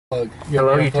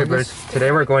Hello YouTubers,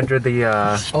 today we're going through the,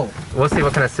 we'll see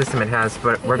what kind of system it has,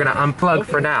 but we're going to unplug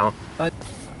for now.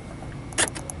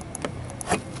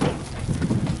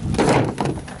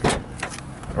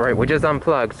 Alright, we just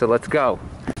unplugged, so let's go.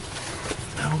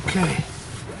 Okay.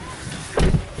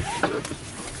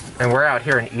 And we're out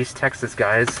here in East Texas,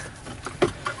 guys.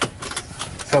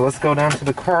 So let's go down to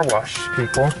the car wash,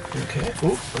 people. Okay, let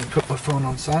me put my phone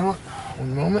on silent.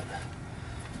 One moment.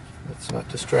 Let's not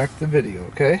distract the video,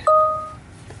 okay?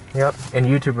 Yep, and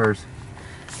YouTubers.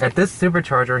 At this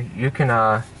supercharger, you can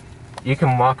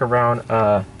walk around,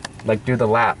 like do the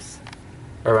laps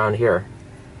around here.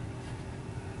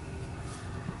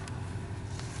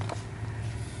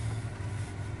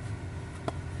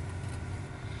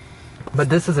 But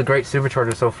this is a great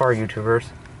supercharger so far, YouTubers.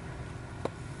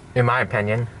 In my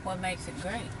opinion. What makes it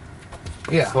great?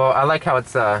 Yeah. Well, I like how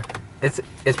it's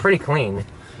pretty clean.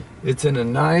 It's in a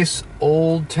nice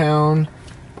old town,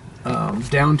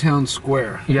 downtown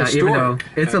square. Yeah, Historic, even though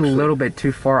it's actually. a little bit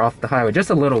too far off the highway,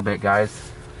 just a little bit,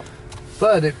 guys.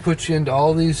 But it puts you into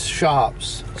all these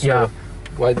shops. So yeah.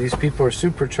 Why these people are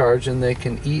supercharged and they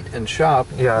can eat and shop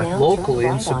locally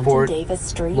and support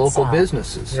local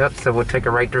businesses. Yep, so we'll take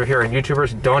it right through here. And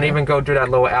YouTubers, don't even go through that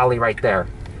little alley right there.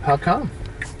 How come?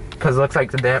 Because it looks like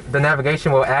the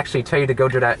navigation will actually tell you to go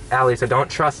to that alley, so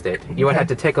don't trust it. You would have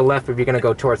to take a left if you're going to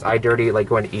go towards I-30, like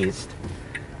going east.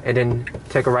 And then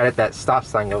take a right at that stop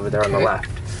sign over there on the left.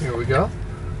 Here we go. Are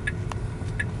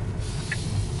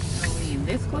we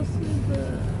this close to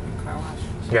the car wash?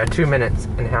 Yeah, 2 minutes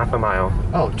and half a mile.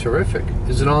 Oh, terrific.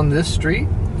 Is it on this street?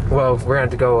 Well, we're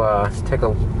going to go take a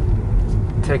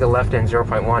left in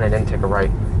 0.1 and then take a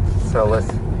right. So let's...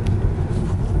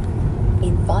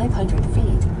 In 500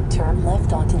 feet, turn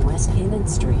left onto West Hannon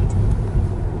Street.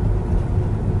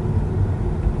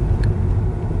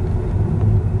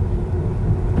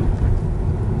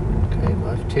 Okay,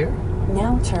 left here.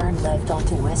 Now turn left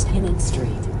onto West Hannon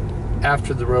Street.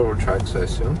 After the railroad tracks, I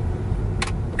assume.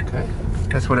 Okay.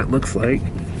 That's what it looks like.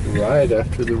 Right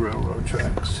after the railroad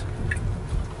tracks.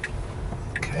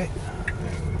 Okay,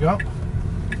 there we go.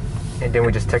 And then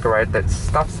we just take a right at that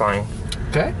stop sign.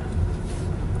 Okay.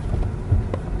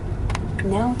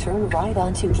 Now turn right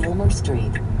onto Gilmer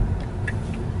Street.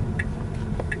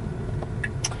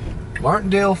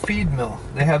 Martindale Feed Mill.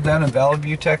 They have that in Valley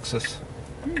View, Texas.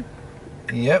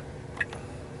 Yep.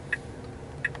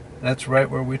 That's right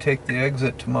where we take the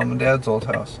exit to Mom and Dad's old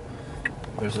house.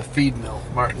 There's a feed mill,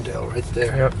 Martindale, right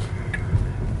there. Yep.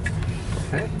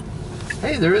 Okay.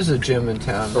 Hey, there is a gym in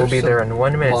town. We'll be there in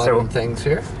 1 minute. So things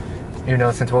here. You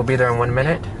know, since we'll be there in 1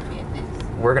 minute,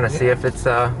 we're gonna see if it's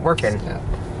working. Yeah.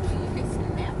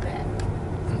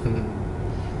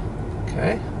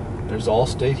 Okay. There's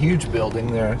Allstate, huge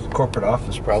building there. Corporate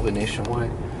office, probably nationwide.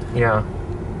 Yeah.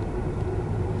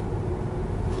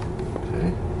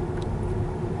 Okay.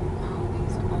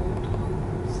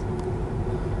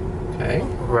 Okay.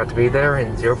 We're about to be there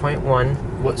in 0.1.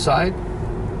 What side?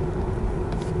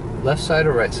 Left side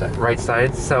or right side? Right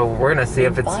side. So we're gonna see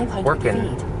if it's 500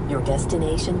 working. feet, your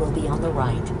destination will be on the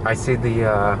right. I see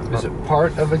the. Is it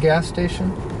part of a gas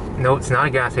station? No, it's not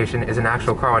a gas station. It's an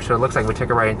actual car wash. So it looks like we take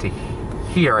it right into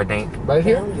here, I think. Right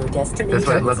here? Now your destination That's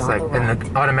what it looks is on like. the right. And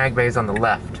the automatic bay is on the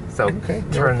left. So Okay,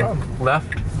 no turn problem.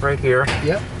 left right here.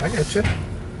 Yep, I get you.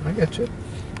 I get you.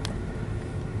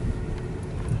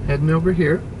 Heading over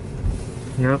here.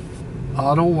 Yep.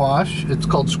 Auto wash. It's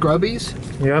called Scrubbies.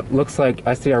 Yep. Looks like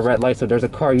I see a red light. So there's a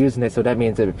car using it. So that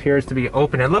means it appears to be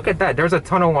open. And look at that. There's a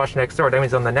tunnel wash next door. That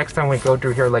means on the next time we go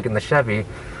through here, like in the Chevy,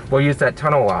 we'll use that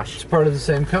tunnel wash. It's part of the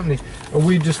same company. Are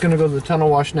we just going to go to the tunnel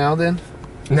wash now then?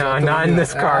 No, not in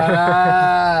this car.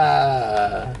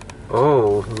 Ah.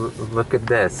 Oh, look at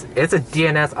this. It's a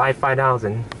DNS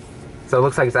i5000. So it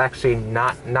looks like it's actually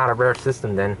not a rare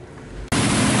system then.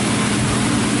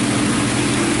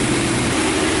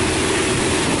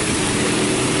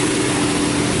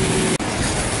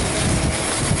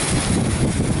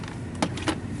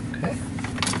 Okay.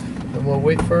 Then we'll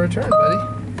wait for our turn, buddy.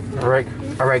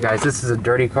 All right, guys. This is a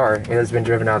dirty car. It has been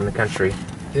driven out in the country.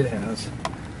 It has.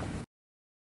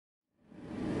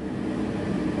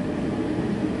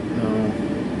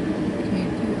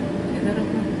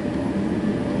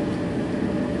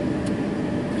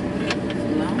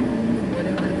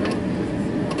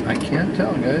 I can't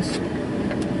tell, guys.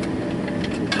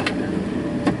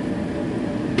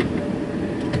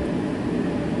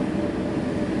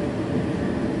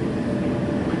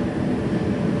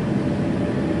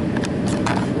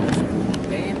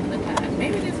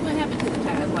 Maybe this is what happened to the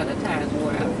tires while the tires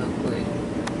wore out so quick.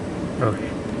 Okay.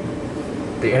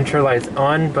 The intro light's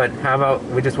on, but how about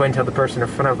we just wait until the person in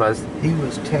front of us? He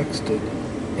was texted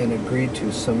and agreed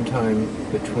to sometime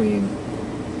between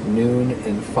noon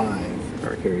and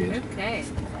 5, period. Okay.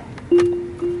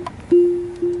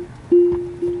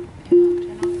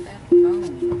 Turn off that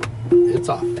phone It's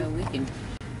off. so we can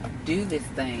do this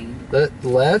thing.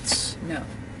 Let's. No.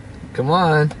 Come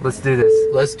on. Let's do this.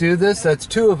 Let's do this. That's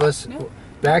 2 of us. Nope.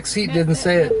 Back seat didn't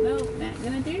say it. No, not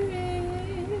gonna do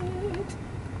it.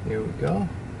 Here we go.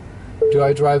 Do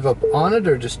I drive up on it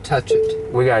or just touch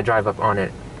it? We gotta drive up on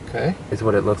it, Okay. is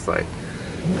what it looks like.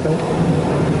 Okay.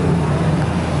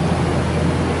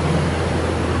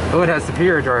 Oh, it has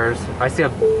superior dryers. I see a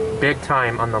big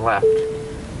time on the left.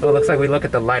 Oh, it looks like we look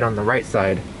at the light on the right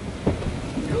side.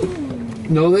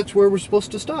 No, that's where we're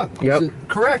supposed to stop. Yep. Is it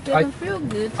correct? Doesn't feel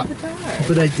good to the tire.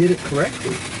 But I did it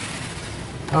correctly.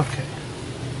 Okay.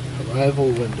 Arrival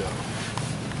window.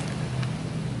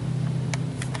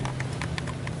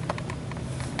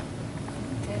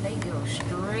 Okay, they go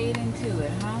straight into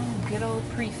it, huh? Good old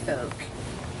pre-soak.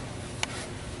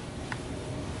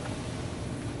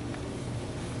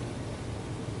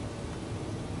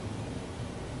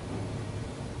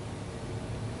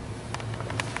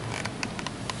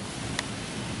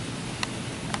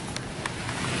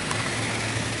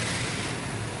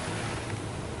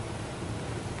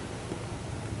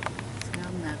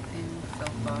 Smell nothing so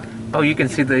far. Oh, you can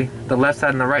see the left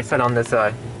side and the right side on this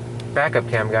backup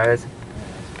cam, guys.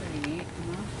 That's pretty neat,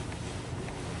 huh?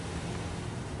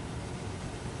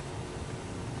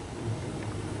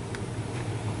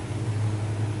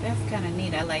 That's kind of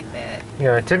neat. I like that.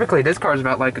 Yeah, typically this car is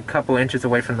about like a couple inches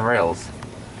away from the rails.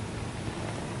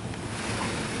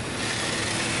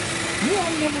 Yeah,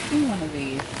 I've never seen one of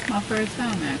these. My first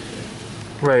time, actually.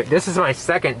 Right, this is my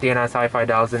second DNS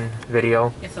i5000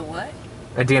 video. It's a what?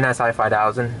 A DNS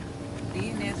i5000.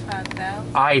 DNS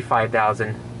 5000?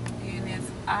 i5000. DNS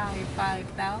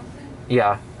i5000?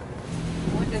 Yeah.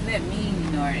 What does that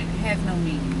mean? Or it has no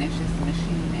meaning. That's just a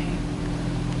machine name.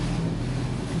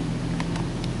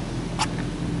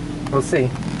 We'll see.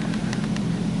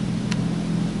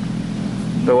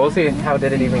 So we'll see how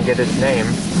did it even get its name.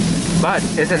 But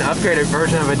it's an upgraded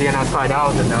version of a DNS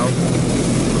 5000 now.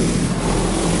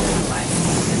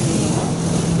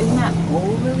 It's not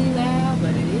overly loud,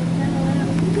 but it is kind of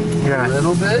loud. Yeah. A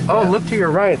little bit. Oh, look to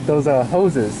your right, those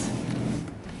hoses.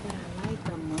 But I like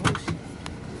the motion.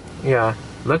 Yeah.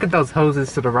 Look at those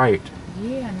hoses to the right.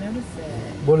 Yeah, I noticed that.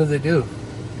 What do they do?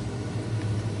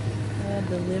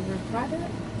 Deliver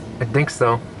product I think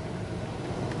so.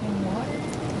 in water.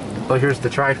 Oh, here's the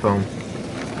trifoam.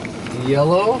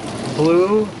 Yellow,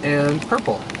 blue, and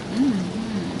purple.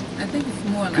 I think it's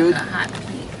more like Good. a hot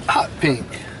pink. Hot pink.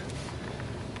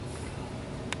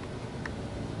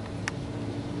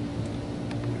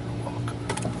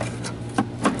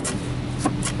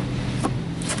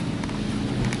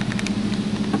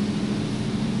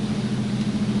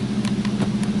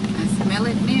 I smell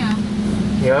it now.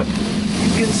 Yep.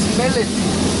 You can smell it.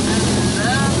 I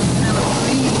love the smell of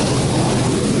green.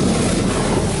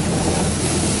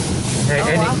 Hey, Oh,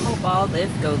 any- I hope all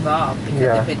this goes off. Because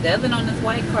Yeah. if it doesn't on this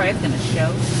white car, it's going to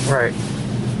show. Right.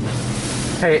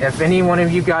 Hey, if any one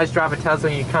of you guys drive a Tesla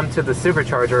and you come to the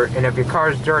supercharger, and if your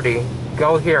car's dirty,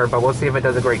 go here, but we'll see if it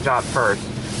does a great job first.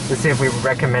 To see if we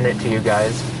recommend it to you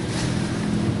guys.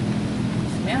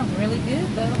 Smells really good,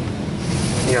 though.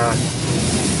 Yeah.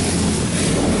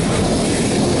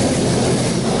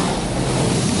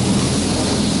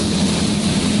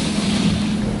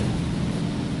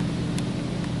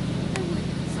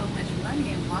 So much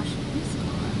money in washing this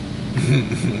car.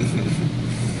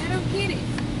 I don't get it.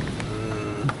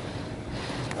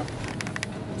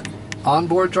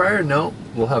 Onboard dryer? No.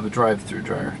 We'll have a drive-through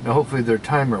dryer. Now, hopefully their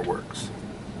timer works.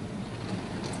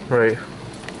 Right.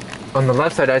 On the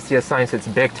left side, I see a sign that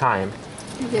says big time.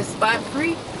 Is it spot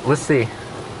free? Let's see.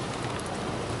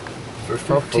 For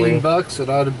Hopefully. $15, it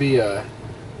ought to be a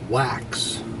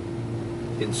wax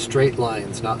in straight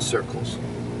lines, not circles.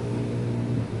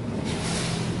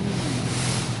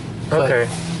 But Okay.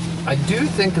 I do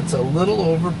think it's a little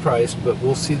overpriced, but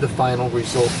we'll see the final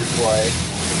result before I...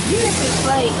 Even if it's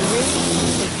like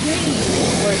really it's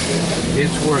worth it.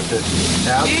 It's worth it.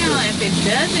 Now, Absolutely. if it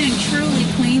doesn't truly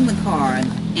clean the car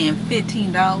and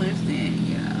 $15, then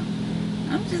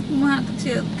yeah, I'm just gonna have to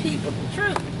tell people the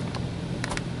truth.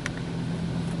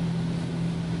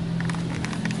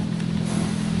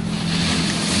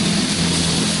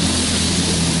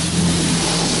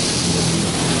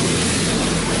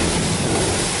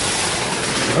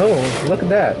 Oh, look at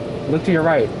that. Look to your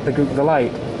right, the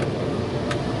light.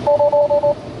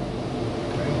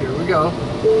 Here we go.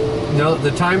 No,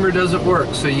 the timer doesn't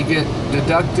work, so you get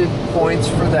deducted points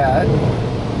for that.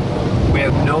 We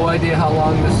have no idea how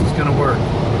long this is going to work.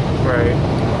 Right.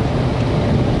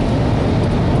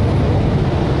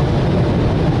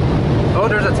 Oh,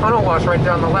 there's a tunnel wash right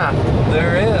there on the left.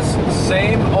 There is.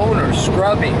 Same owner,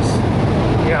 Scrubbies.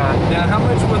 Yeah. Now, how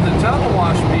much would the tunnel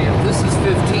wash be if this is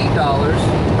 $15?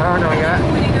 I don't know yet.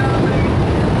 $20.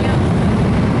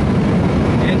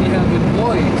 And you have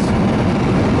employees.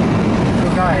 So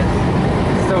guys,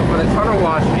 so for the tunnel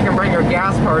wash, you can bring your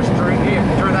gas cars through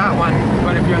that one.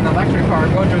 But if you're in the electric car,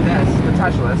 go through this, the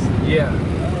touchless. Yeah.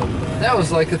 That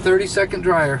was like a 30-second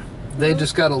dryer. They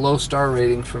just got a low star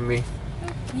rating from me.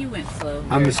 You went slow.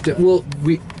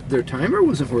 Their timer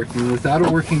wasn't working. Without a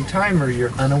working timer,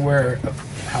 you're unaware of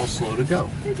how slow to go.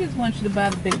 They just want you to buy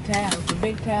the big towels. The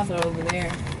big towels are over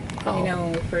there. Oh. You know,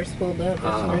 when we first pulled up,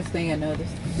 that's the first thing I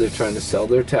noticed. They're trying to sell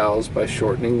their towels by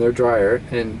shortening their dryer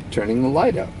and turning the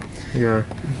light up. Yeah.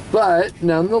 But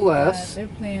nonetheless, they're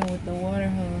playing with the water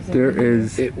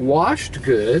hose. It washed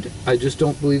good. I just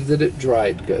don't believe that it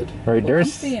dried good. Right, I'm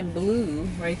seeing blue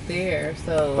right there,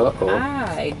 so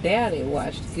I doubt it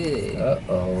washed good.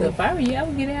 So if I were you, I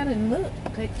would get out and look.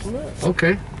 Take a look.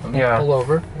 Okay. I'm gonna pull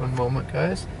over. One moment,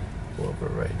 guys. Pull over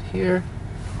right here.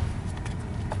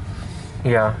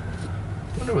 Yeah.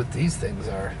 I wonder what these things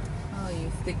are. Oh,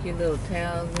 you stick your little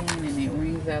towels in and it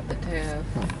wrings out the towel.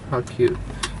 Oh, how cute.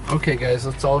 Okay, guys,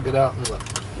 let's all get out and look.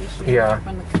 Yeah.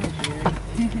 From the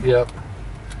country. Yep.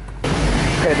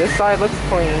 Okay, this side looks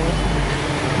clean.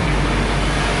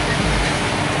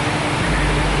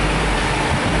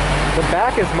 The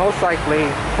back is most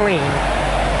likely clean.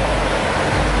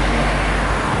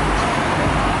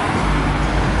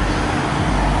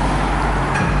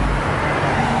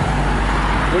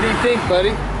 What do you think,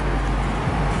 buddy?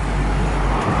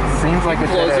 Seems like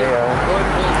it's Go ahead.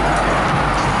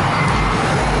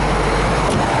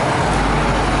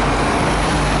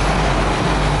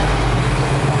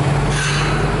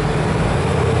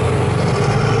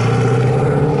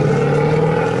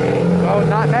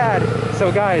 Not bad.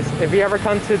 So guys, if you ever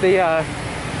come to the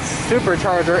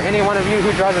supercharger, any one of you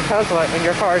who drives a Tesla and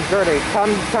your car is dirty,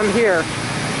 come here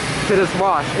to this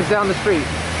wash. It's down the street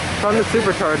from the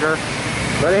supercharger.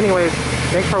 But anyways,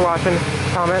 thanks for watching.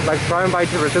 Comment, like, subscribe, and buy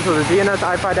tubers. This was a GNS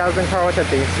i5000 car wash at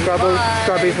the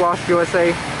Scrubbies Wash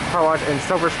USA Car Wash in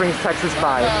Sulphur Springs, Texas.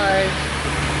 Bye.